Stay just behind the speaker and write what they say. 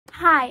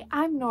Hi,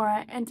 I'm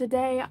Nora, and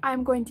today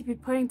I'm going to be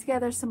putting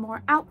together some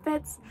more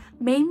outfits,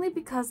 mainly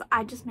because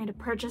I just made a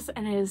purchase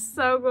and it is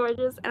so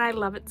gorgeous and I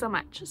love it so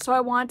much. So I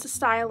wanted to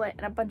style it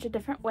in a bunch of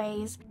different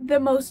ways.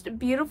 The most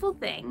beautiful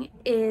thing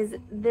is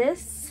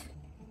this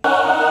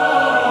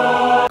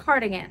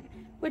cardigan,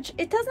 which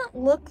it doesn't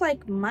look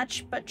like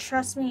much, but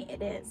trust me,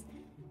 it is.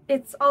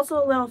 It's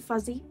also a little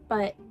fuzzy,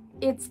 but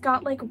it's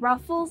got like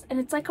ruffles and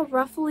it's like a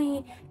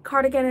ruffly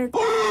cardigan.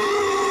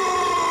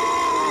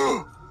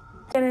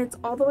 And it's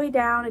all the way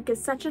down. It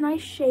gives such a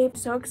nice shape.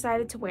 So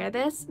excited to wear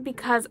this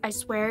because I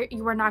swear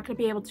you are not going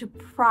to be able to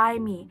pry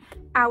me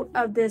out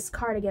of this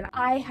cardigan.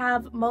 I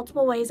have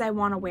multiple ways I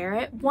want to wear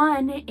it.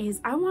 One is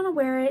I want to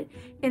wear it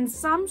in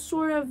some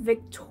sort of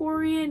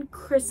Victorian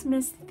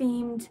Christmas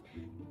themed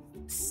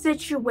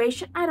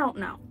situation. I don't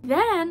know.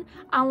 Then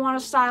I want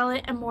to style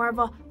it in more of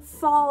a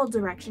fall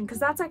direction because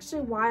that's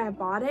actually why I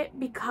bought it,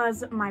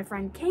 because my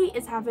friend Kate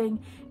is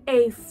having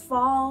a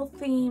fall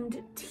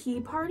themed tea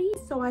party,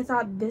 so I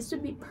thought this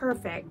would be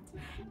perfect,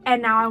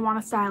 and now I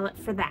want to style it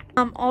for that.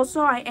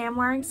 Also I am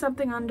wearing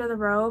something under the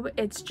robe.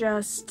 It's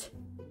just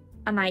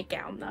a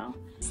nightgown though.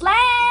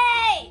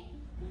 Slay!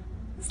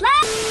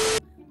 Slay!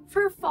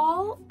 For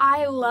fall,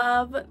 I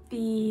love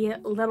the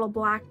little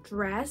black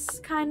dress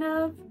kind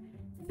of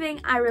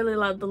thing. I really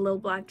love the little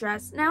black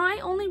dress. Now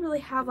I only really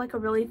have like a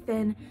really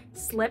thin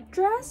slip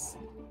dress,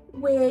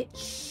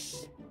 which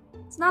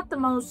it's not the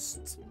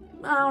most,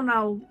 I don't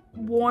know,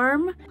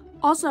 warm.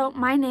 Also,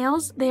 my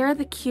nails, they are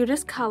the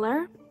cutest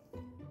color.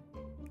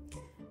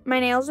 My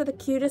nails are the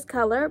cutest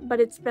color,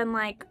 but it's been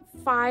like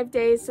 5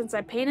 days since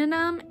I painted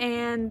them,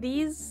 and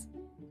these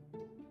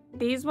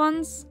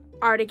ones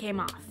already came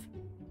off.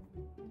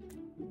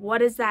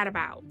 What is that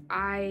about?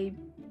 I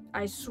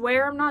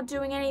swear I'm not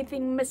doing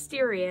anything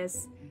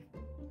mysterious.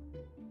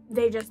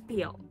 They just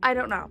peel. I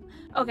don't know.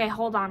 Okay,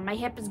 hold on. My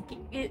hip is,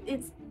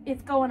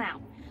 it's going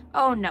out.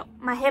 Oh no,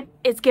 my hip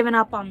is giving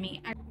up on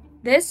me.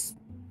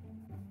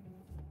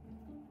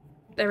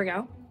 There we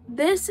go.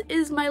 This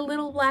is my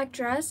little black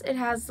dress. It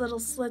has little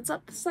slits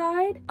up the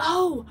side.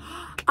 Oh,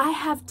 I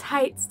have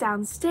tights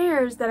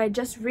downstairs that I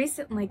just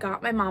recently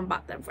got. My mom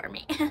bought them for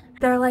me.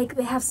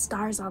 They have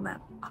stars on them.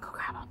 I'll go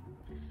grab them.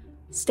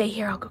 Stay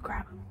here, I'll go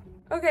grab them.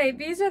 Okay,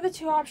 these are the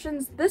two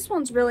options. This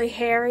one's really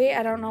hairy.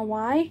 I don't know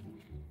why,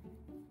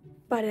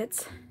 but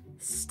it's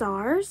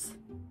stars.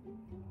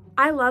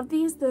 I love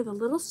these. They're the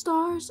little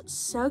stars.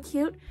 So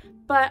cute.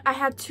 But I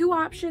had two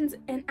options,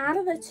 and out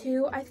of the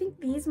two, I think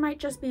these might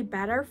just be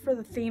better for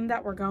the theme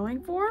that we're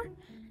going for,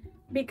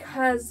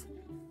 because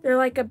they're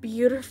like a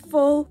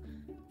beautiful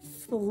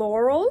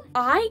floral.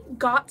 I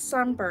got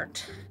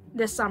sunburnt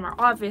this summer,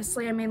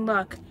 obviously. I mean,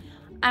 look,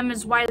 I'm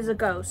as white as a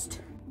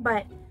ghost,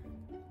 but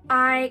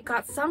I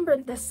got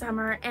sunburnt this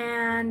summer,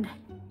 and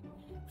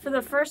for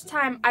the first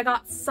time, I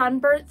got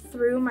sunburnt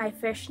through my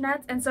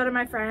fishnets, and so did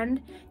my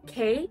friend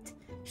Kate.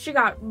 She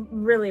got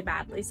really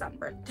badly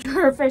sunburnt through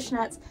her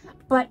fishnets,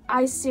 but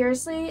I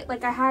seriously,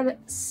 like, I had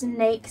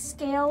snake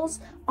scales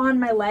on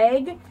my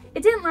leg.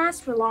 It didn't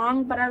last for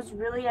long, but I was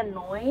really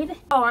annoyed.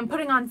 Oh, I'm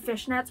putting on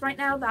fishnets right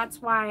now.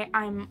 That's why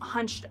I'm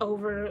hunched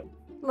over.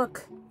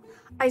 Look,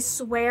 I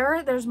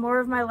swear there's more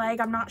of my leg.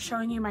 I'm not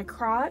showing you my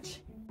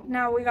crotch.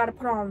 Now we gotta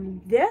put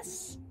on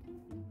this.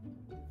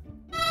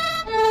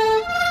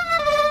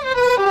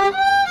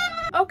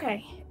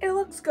 Okay, it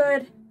looks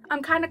good.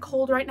 I'm kind of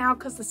cold right now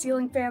because the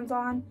ceiling fan's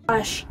on.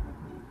 Gosh.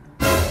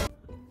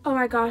 Oh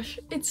my gosh,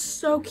 it's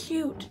so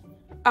cute.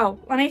 Oh,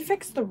 let me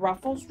fix the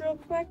ruffles real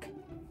quick.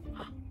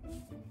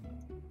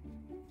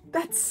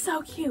 That's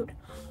so cute.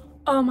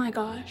 Oh my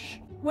gosh.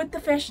 With the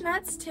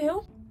fishnets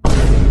too.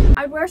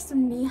 I'd wear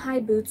some knee-high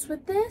boots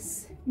with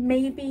this.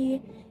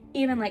 Maybe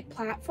even like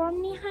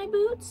platform knee-high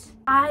boots.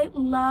 I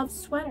love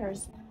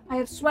sweaters. I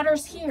have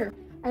sweaters here.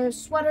 I have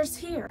sweaters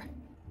here.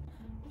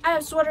 I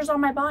have sweaters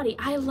on my body.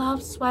 I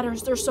love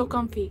sweaters. They're so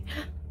comfy.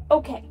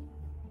 Okay,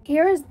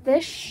 here is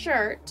this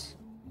shirt.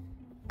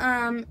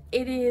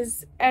 It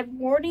is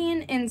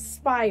Edwardian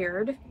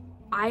inspired.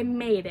 I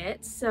made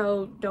it,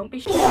 so don't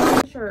be sure on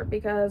the shirt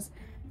because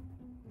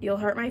you'll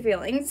hurt my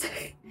feelings.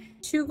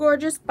 Two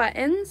gorgeous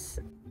buttons,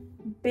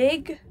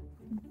 big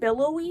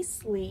billowy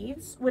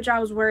sleeves, which I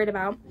was worried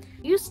about.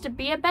 Used to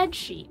be a bed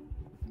sheet.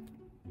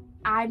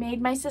 I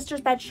made my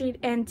sister's bed sheet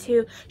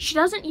into, she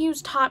doesn't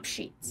use top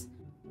sheets.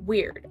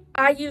 Weird.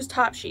 I use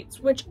top sheets,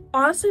 which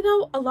honestly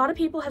though, a lot of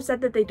people have said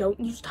that they don't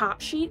use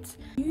top sheets.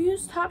 You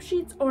use top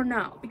sheets or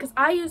no? Because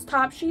I use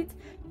top sheets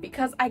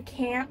because I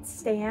can't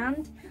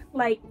stand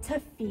like to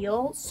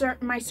feel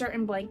my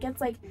certain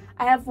blankets. Like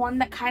I have one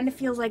that kind of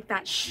feels like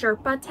that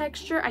Sherpa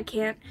texture. I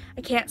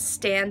can't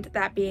stand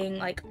that being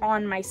like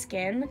on my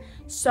skin,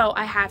 so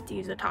I have to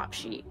use a top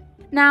sheet.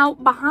 Now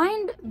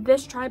behind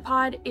this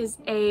tripod is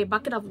a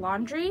bucket of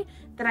laundry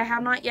that I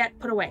have not yet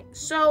put away,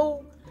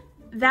 so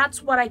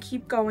that's what I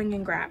keep going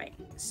and grabbing.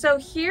 So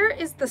here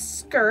is the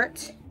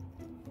skirt.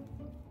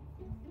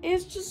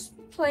 It's just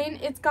plain.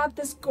 It's got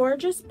this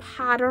gorgeous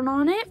pattern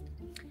on it,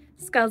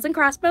 skulls and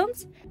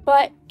crossbones,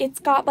 but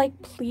it's got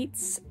like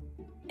pleats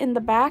in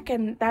the back,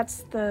 and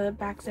that's the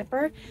back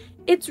zipper.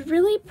 It's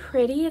really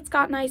pretty. It's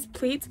got nice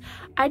pleats.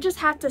 I just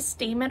have to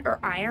steam it or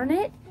iron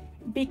it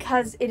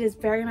because it is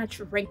very much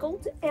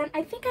wrinkled, and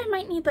I think I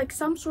might need like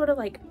some sort of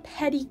like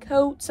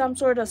petticoat, some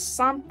sort of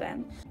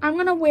something. I'm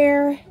gonna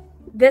wear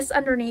this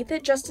underneath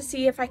it just to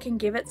see if I can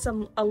give it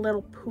a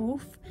little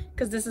poof,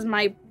 because this is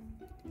my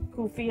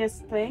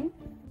poofiest thing.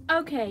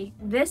 Okay,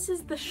 this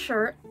is the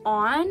shirt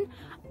on.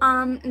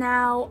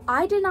 Now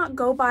I did not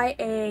go by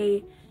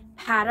a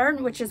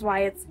pattern, which is why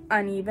it's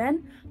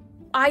uneven.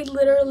 I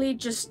literally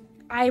just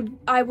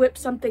I whipped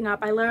something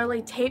up. I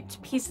literally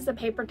taped pieces of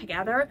paper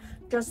together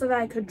just so that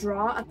I could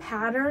draw a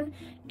pattern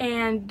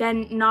and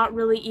then not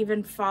really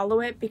even follow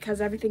it because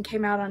everything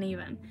came out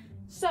uneven.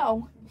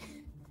 So,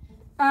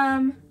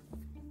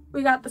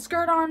 we got the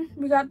skirt on,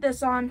 we got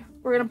this on,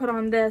 we're gonna put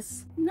on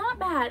this. Not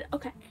bad,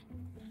 okay.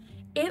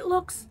 It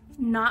looks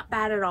not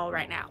bad at all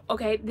right now,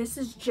 okay? This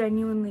is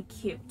genuinely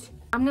cute.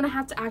 I'm gonna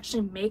have to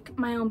actually make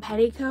my own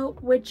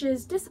petticoat, which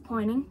is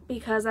disappointing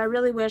because I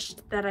really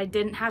wished that I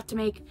didn't have to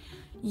make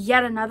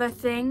yet another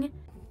thing.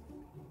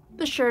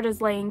 The shirt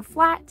is laying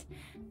flat.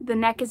 The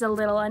neck is a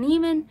little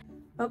uneven.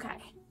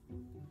 Okay.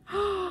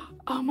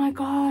 Oh my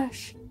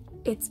gosh.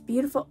 It's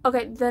beautiful.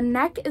 Okay, the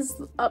neck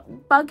is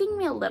bugging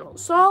me a little,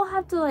 so I'll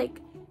have to like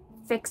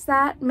fix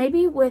that.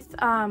 Maybe with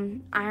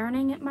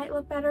ironing it might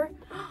look better.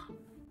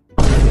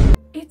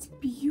 It's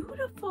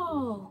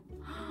beautiful.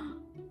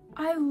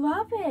 I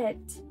love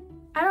it.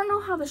 I don't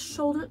know how the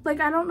shoulder, like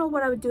I don't know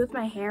what I would do with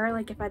my hair,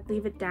 like if I'd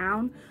leave it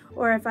down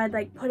or if I'd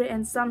like put it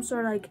in some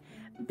sort of like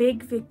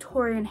big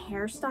Victorian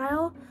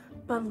hairstyle,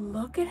 but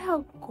look at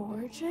how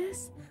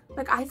gorgeous.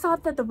 Like I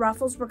thought that the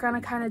ruffles were gonna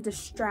kind of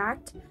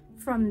distract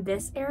from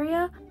this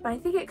area, but I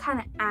think it kind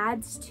of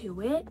adds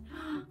to it.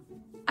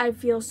 I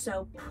feel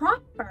so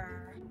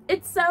proper.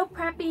 It's so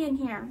preppy in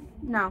here.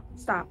 No,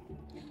 stop.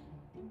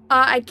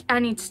 I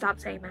need to stop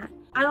saying that.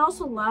 I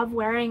also love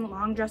wearing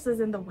long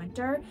dresses in the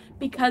winter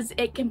because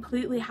it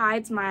completely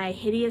hides my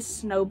hideous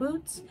snow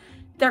boots.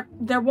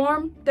 They're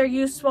warm, they're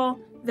useful,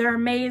 they're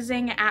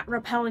amazing at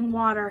repelling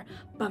water,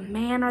 but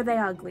man are they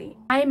ugly.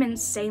 I am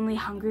insanely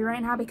hungry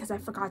right now because I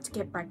forgot to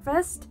get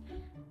breakfast.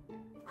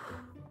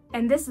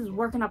 And this is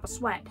working up a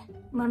sweat.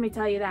 Let me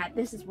tell you that,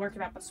 this is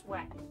working up a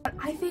sweat. But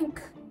I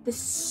think this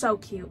is so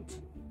cute.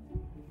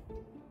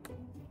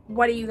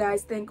 What do you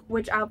guys think?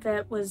 Which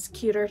outfit was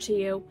cuter to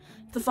you?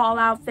 The fall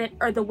outfit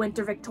or the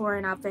winter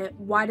Victorian outfit?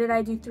 Why did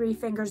I do 3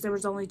 fingers? There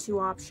was only 2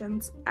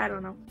 options. I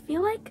don't know. I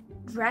feel like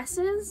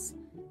dresses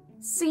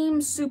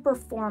seem super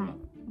formal,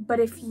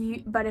 but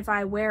if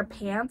I wear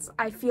pants,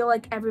 I feel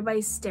like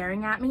everybody's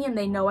staring at me and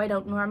they know I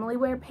don't normally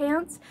wear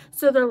pants,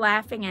 so they're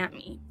laughing at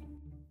me.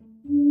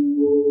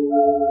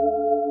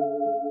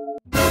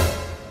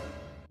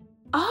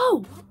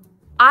 Oh,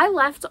 I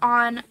left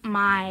on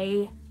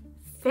my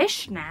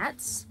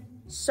fishnets.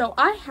 So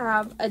I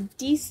have a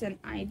decent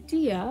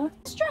idea.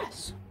 This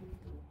dress.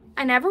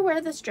 I never wear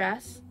this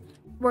dress.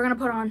 We're gonna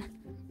put on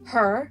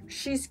her.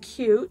 She's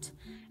cute.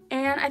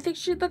 And I think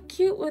she'd look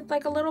cute with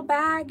like a little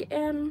bag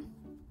and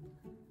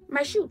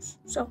my shoes.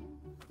 So.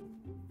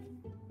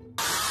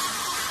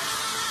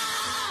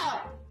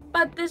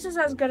 But this is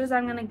as good as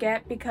I'm gonna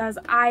get because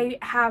I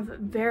have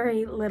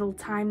very little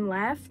time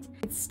left.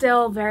 It's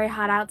still very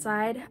hot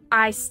outside.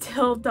 I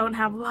still don't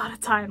have a lot of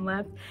time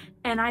left.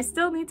 And I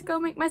still need to go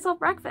make myself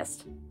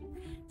breakfast.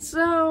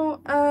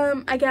 So,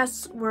 I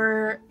guess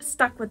we're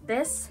stuck with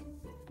this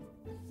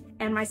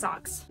and my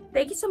socks.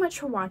 Thank you so much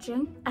for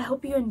watching. I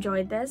hope you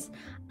enjoyed this.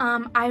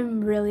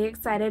 I'm really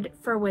excited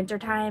for winter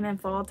time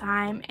and fall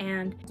time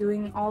and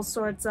doing all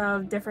sorts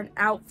of different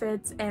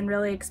outfits and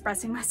really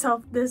expressing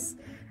myself this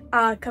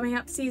coming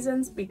up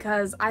seasons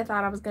because I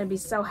thought I was going to be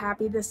so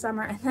happy this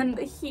summer, and then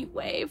the heat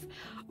wave.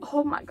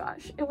 Oh my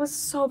gosh, it was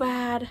so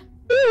bad.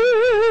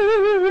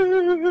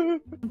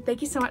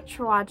 Thank you so much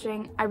for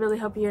watching. I really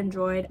hope you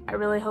enjoyed. I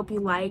really hope you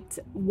liked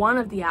one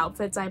of the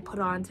outfits I put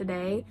on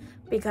today,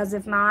 because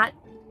if not,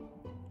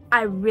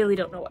 I really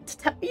don't know what to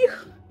tell you.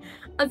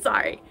 I'm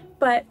sorry,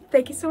 but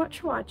thank you so much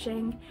for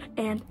watching,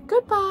 and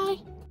goodbye.